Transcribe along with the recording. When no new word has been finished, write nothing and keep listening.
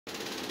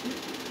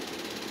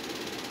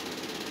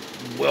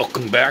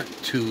Welcome back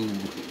to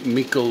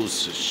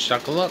Miko's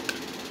Shakaluk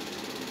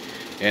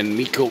and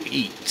Miko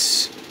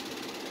Eats.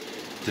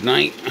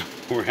 Tonight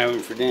we're having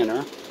for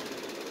dinner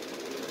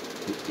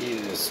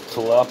is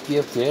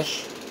tilapia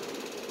fish,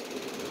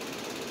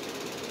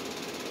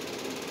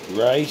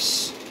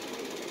 rice,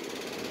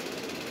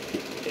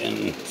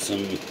 and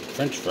some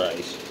French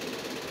fries.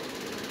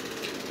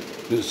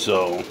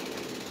 So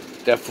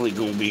definitely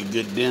gonna be a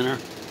good dinner.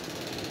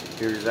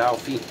 Here's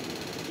Alfie.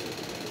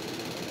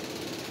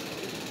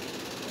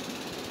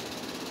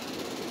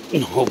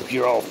 Hope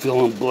you're all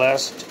feeling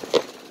blessed.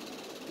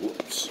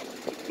 Whoops.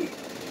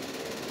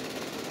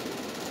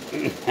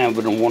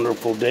 Having a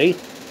wonderful day.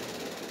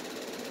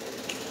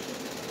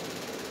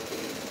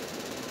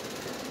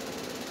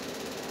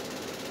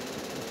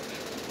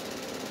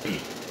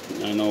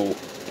 I know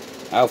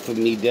Alpha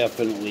and me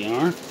definitely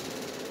are.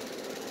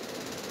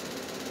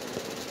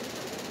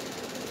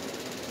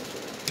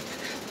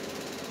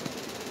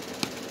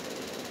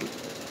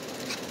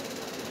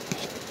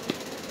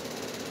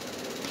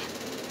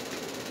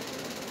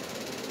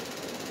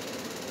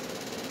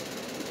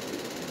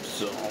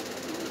 So,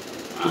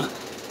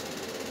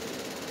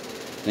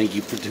 thank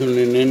you for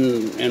tuning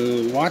in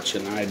and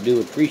watching. I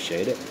do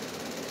appreciate it.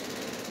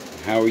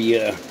 How are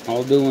you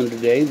all doing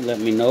today? Let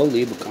me know.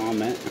 Leave a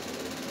comment.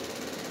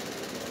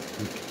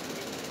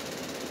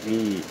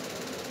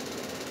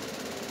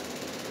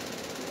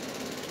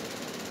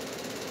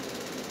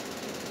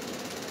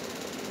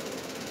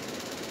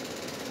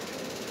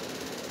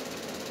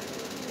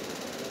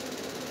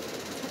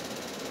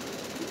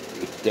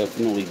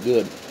 Definitely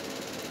good.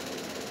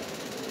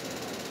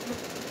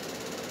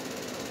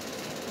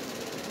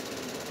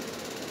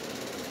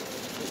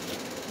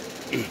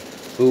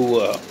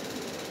 Who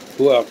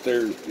out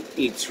there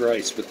eats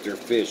rice with their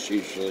fish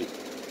usually?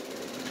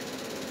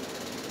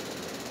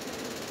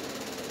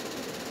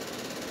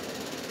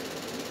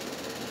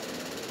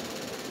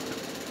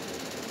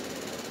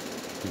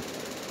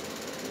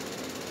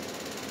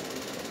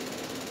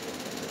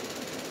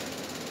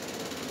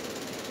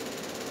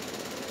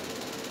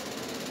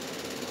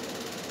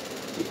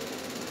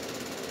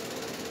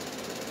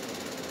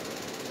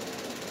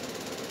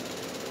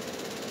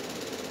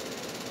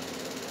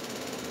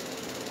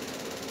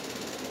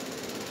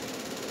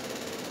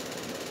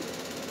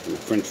 The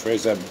French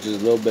fries have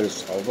just a little bit of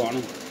salt on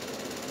them.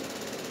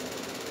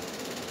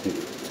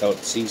 Tell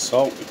it's sea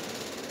salt.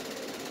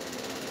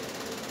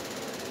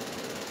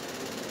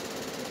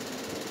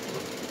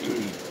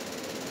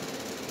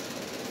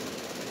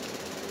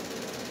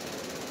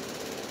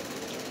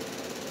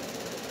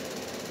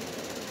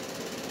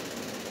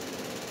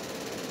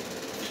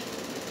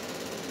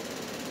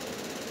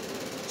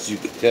 As you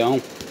can tell,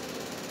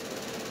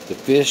 the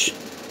fish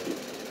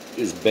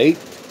is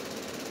baked,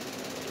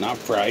 not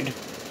fried.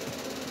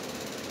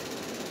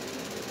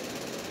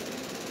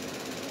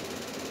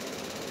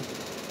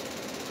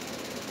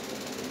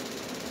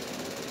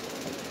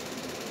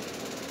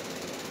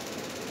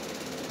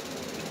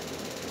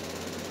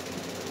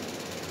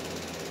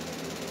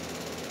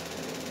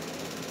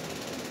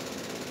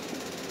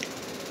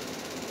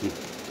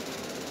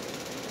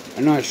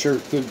 I'm not sure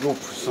if could go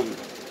for some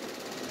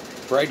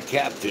fried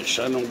catfish.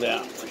 I know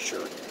that for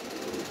sure.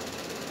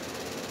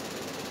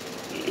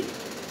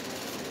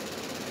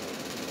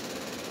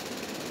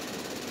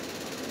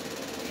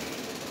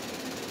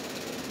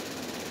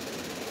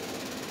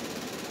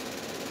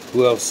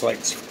 Who else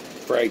likes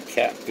fried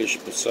catfish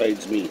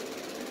besides me?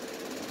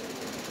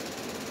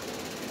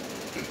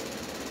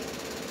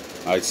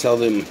 I sell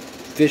them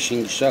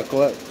fishing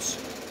shuckluts.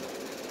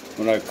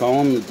 What I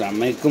call them is I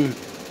make them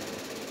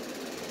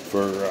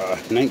for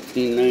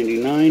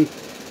 $19.99.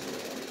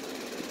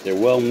 They're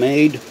well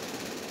made.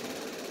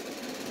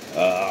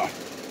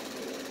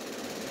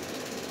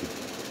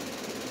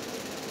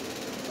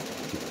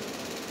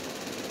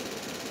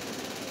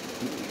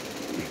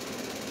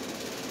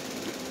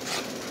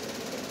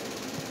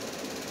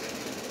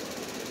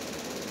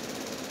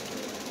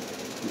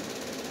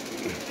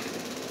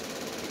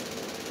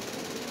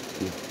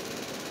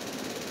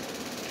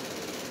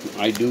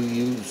 I do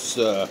use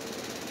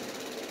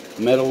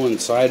metal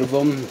inside of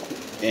them,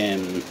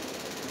 and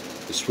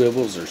the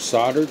swivels are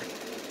soldered.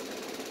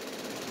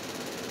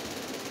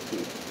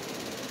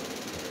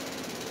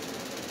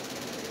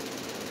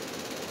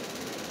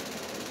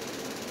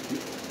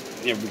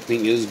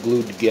 Everything is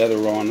glued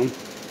together on them.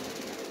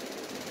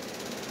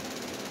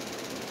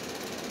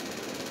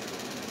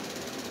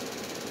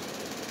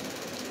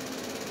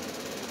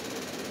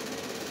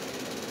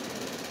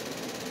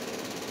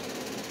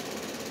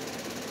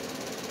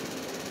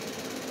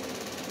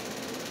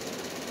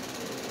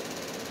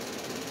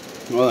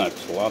 Well, that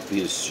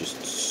tilapia is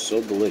just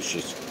so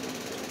delicious.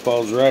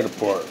 Falls right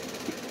apart.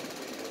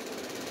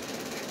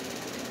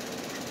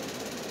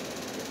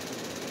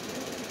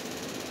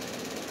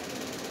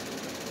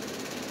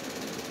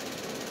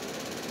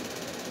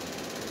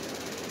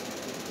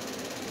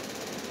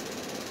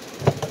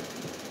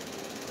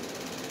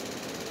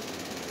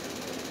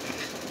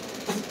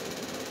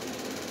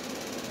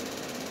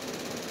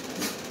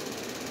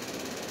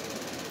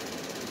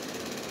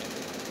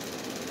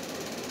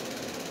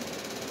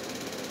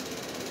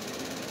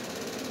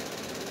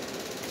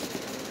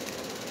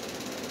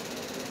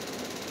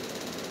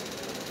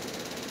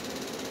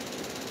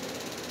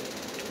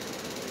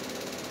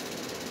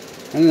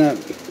 And that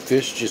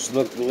fish just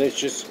look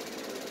delicious.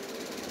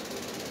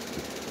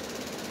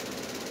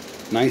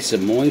 Nice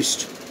and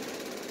moist.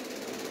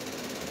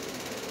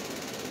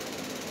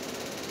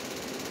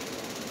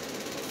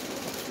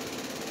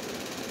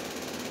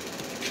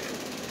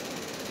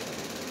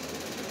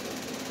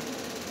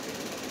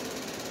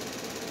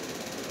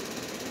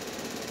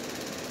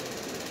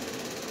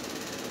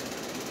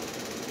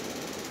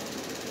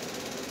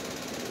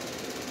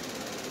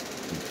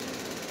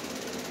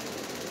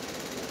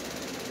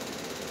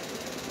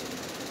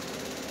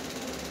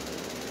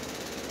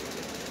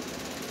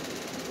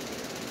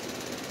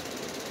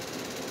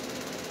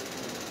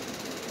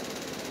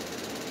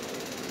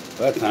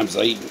 A lot of times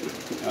I eat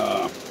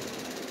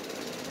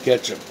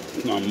ketchup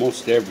on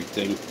most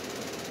everything.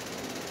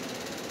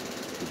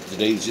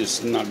 Today's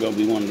just not going to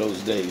be one of those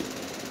days.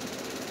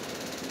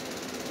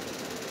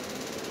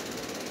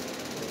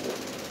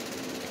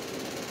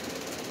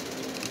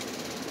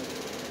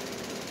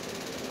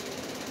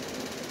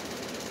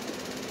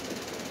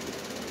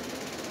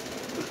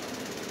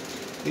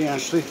 Hey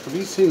Ashley, have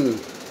you seen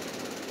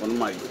one of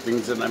my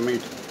things that I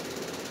made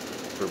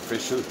for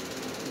fishing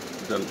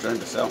that I'm trying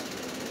to sell?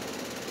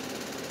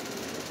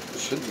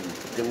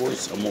 There was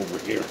some over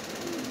here.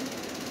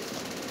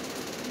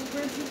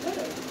 Where'd you put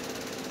it?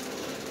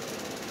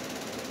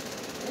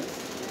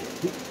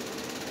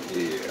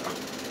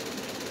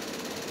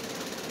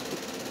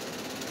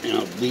 Yeah.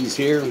 Now these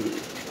here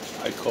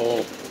I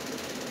call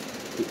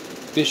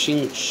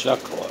fishing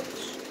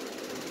chocolates.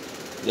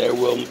 They're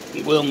well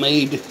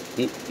made,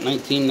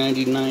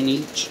 $19.99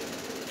 each.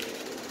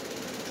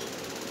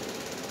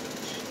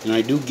 And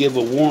I do give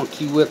a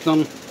warranty with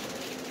them.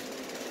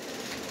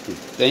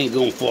 They ain't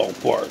gonna fall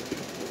apart.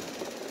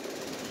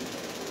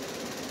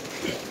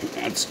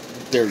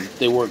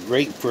 They work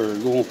great for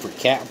going for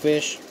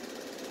catfish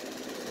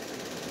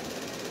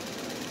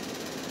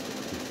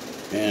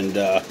and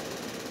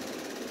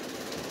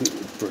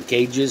for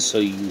cages, so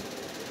you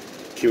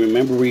can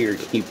remember where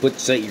you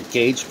set your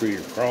cage for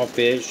your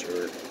crawfish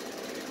or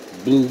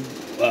blue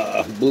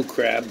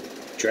crab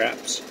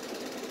traps.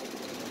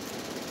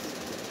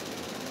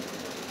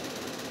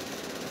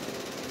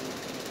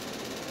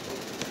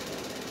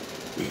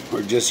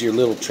 Or just your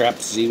little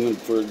traps, even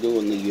for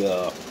doing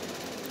the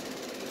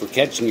for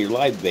catching your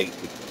live bait.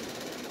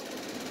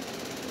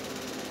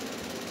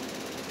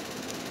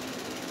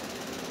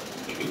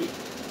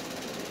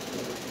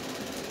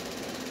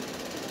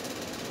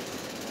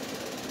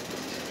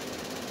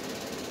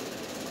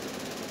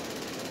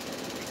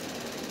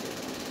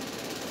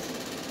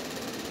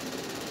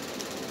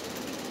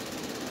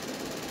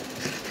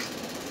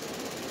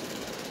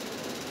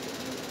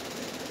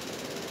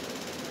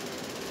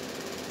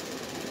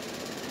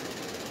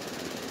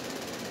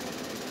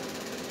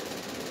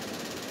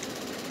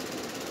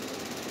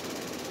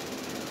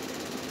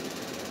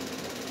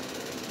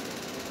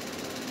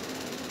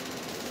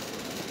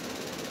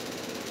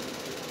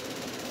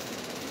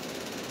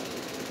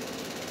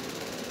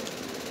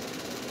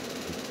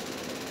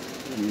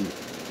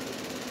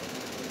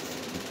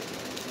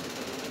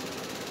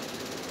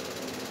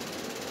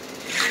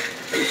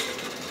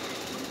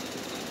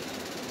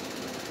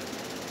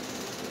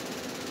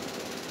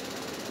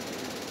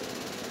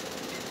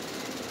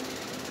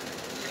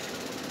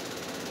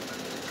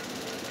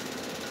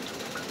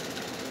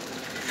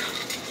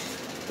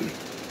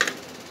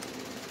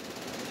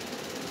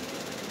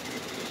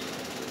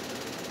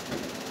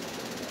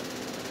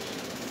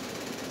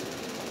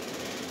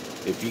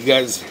 If you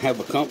guys have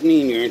a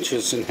company and you're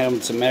interested in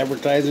having some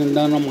advertising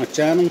done on my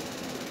channel,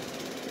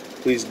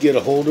 please get a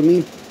hold of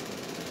me.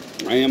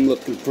 I am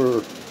looking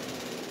for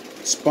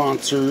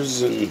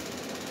sponsors and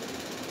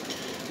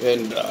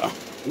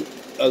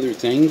other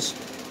things.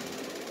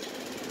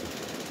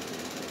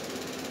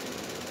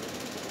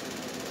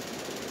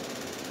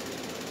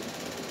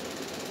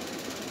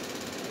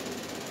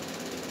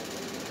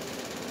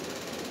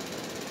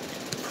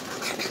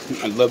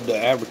 I'd love to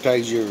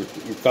advertise your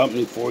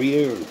company for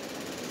you, or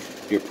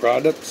your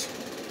products.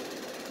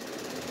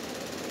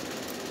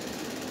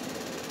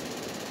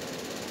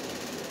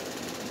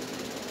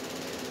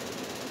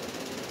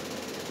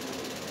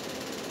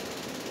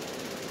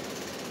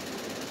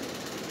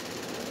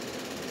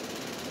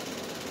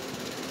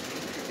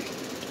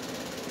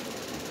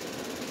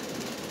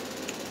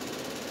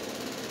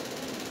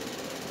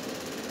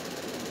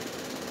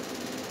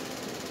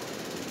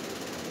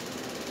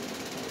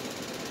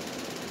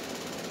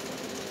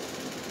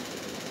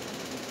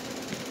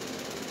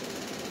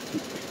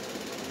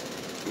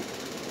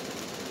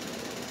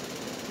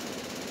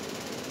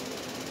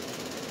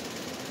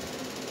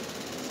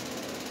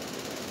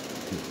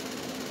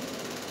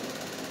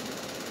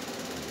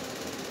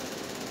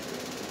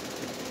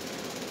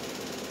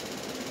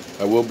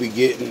 I will be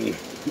getting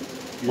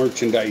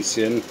merchandise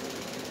in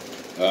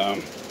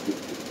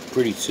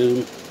pretty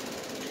soon.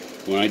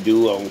 When I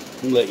do, I'll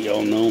let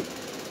y'all know.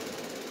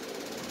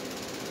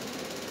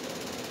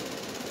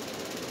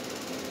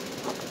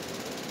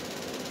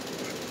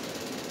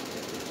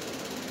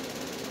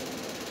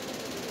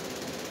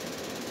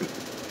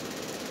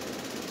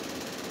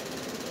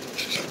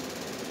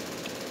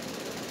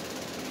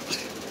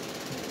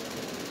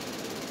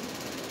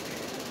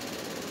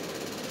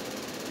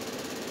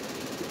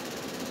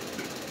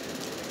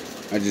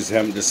 I just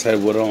haven't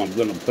decided what I'm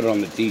going to put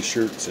on the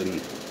t-shirts and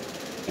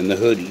the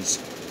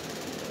hoodies.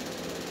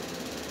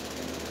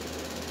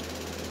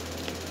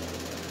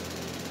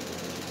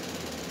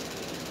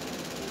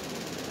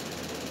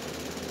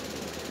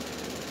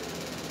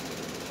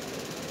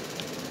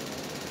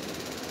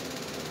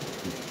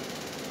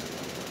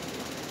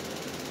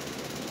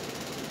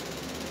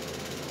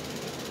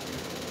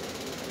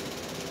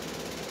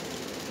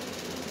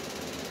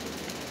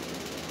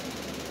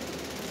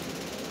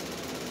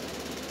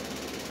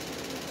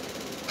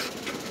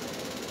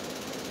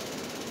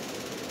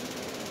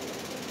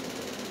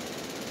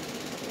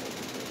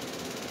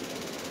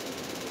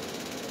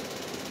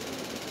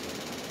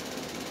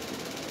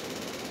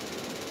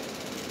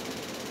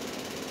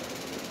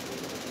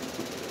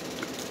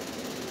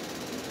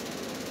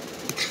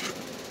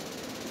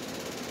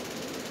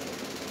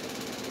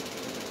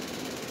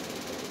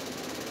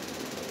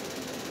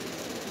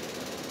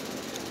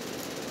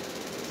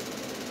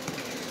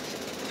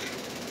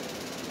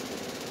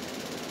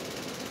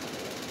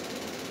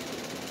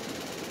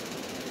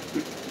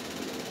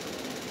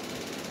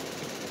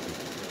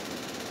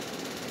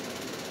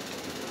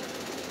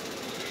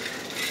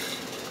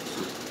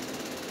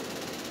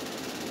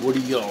 What are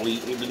y'all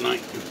eating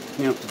tonight?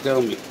 You have to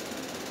tell me.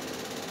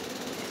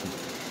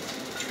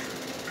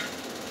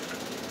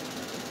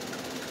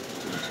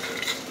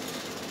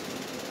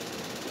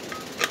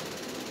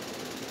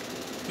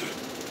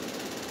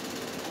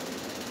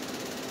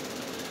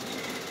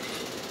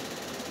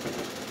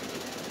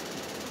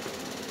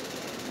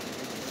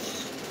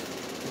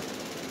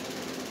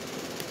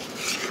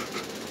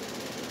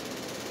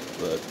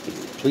 But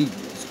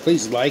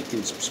please like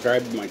and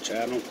subscribe to my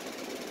channel.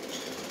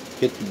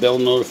 Hit the bell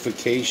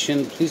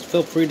notification. Please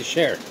feel free to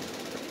share.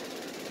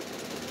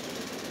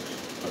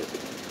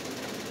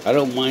 I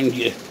don't mind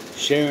you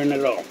sharing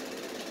at all.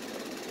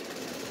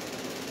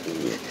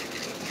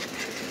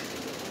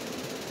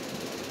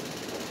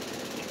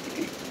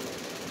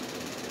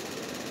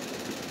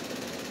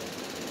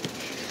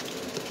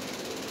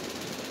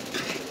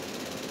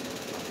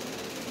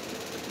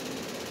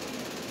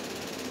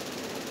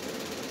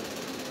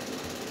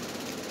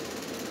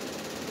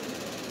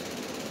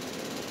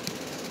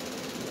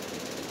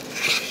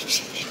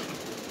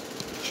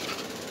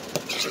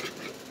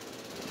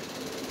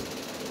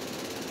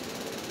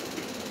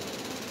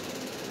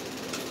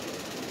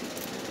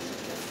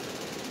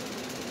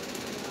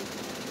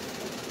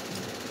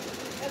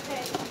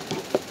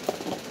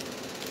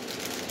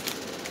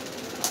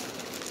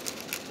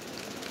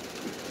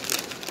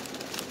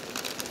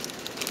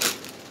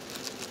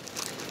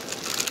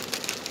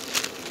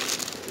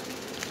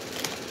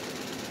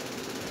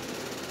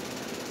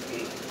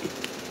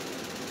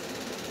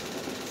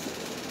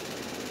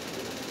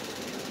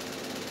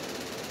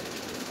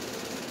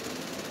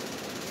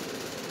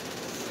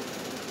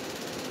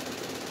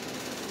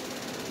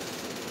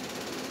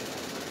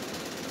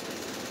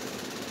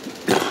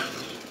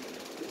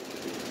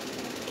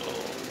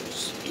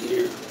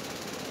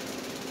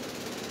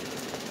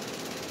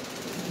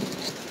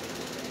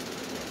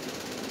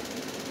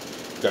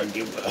 Gotta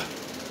give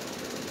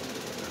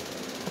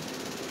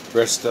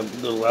rest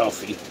of little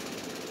Alfie.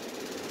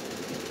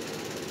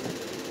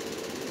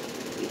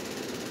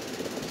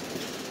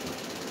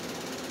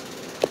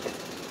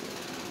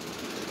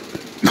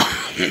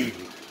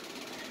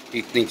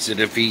 He thinks that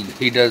if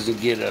he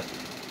doesn't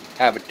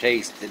have a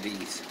taste that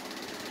he's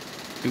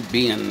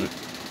being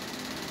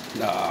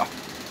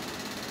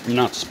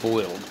not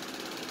spoiled.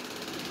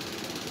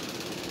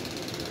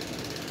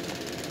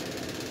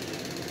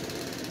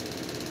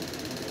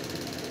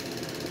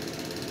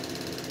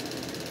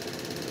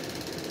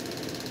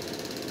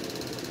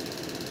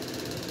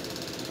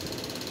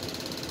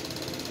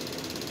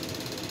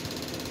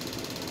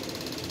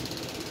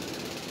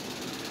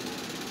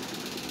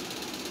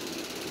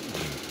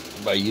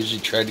 I usually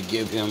try to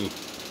give him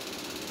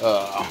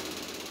a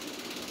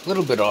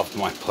little bit off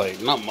my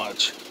plate, not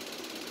much,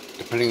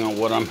 depending on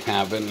what I'm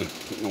having,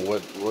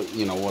 what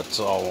you know, what's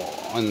all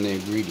on the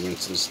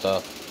ingredients and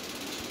stuff.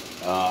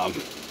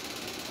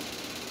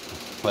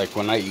 Like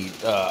when I eat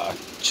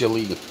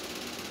chili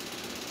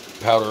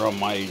powder on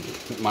my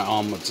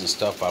omelets and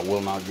stuff, I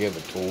will not give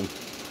it to him.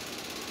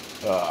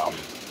 The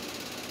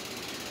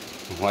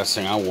last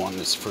thing I want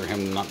is for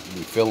him not to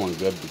be feeling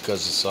good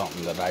because of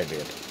something that I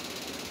did.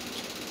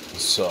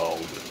 So,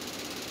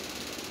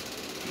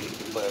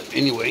 but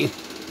anyway,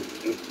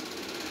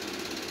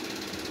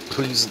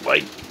 please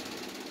like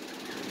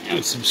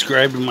and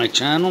subscribe to my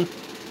channel.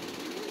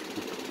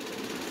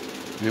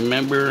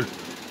 Remember,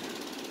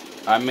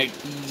 I make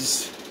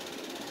these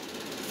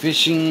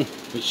fishing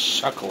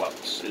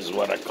chocolates, is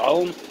what I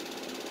call them.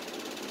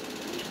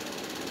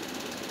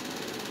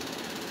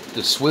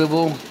 The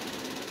swivel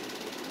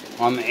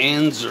on the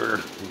ends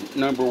are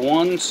number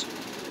ones.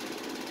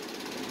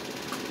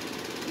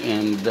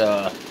 And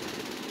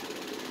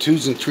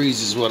 2s and 3s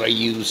is what I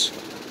use,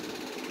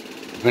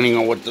 depending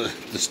on what the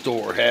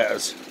store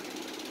has.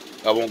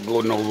 I won't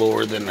go no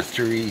lower than a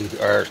 3,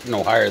 or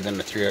no higher than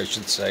a 3, I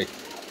should say.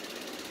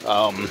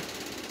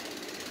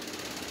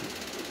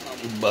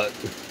 But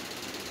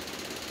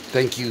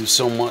thank you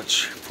so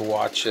much for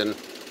watching.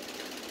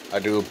 I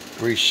do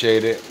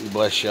appreciate it.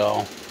 Bless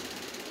y'all.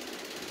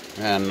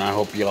 And I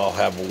hope y'all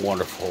have a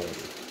wonderful,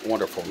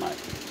 wonderful night.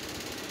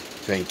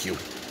 Thank you.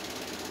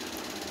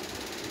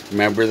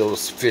 Remember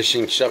those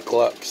fishing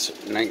shucklucks,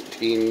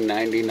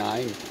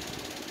 1999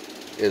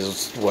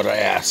 is what I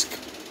ask.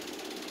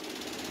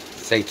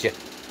 Thank you.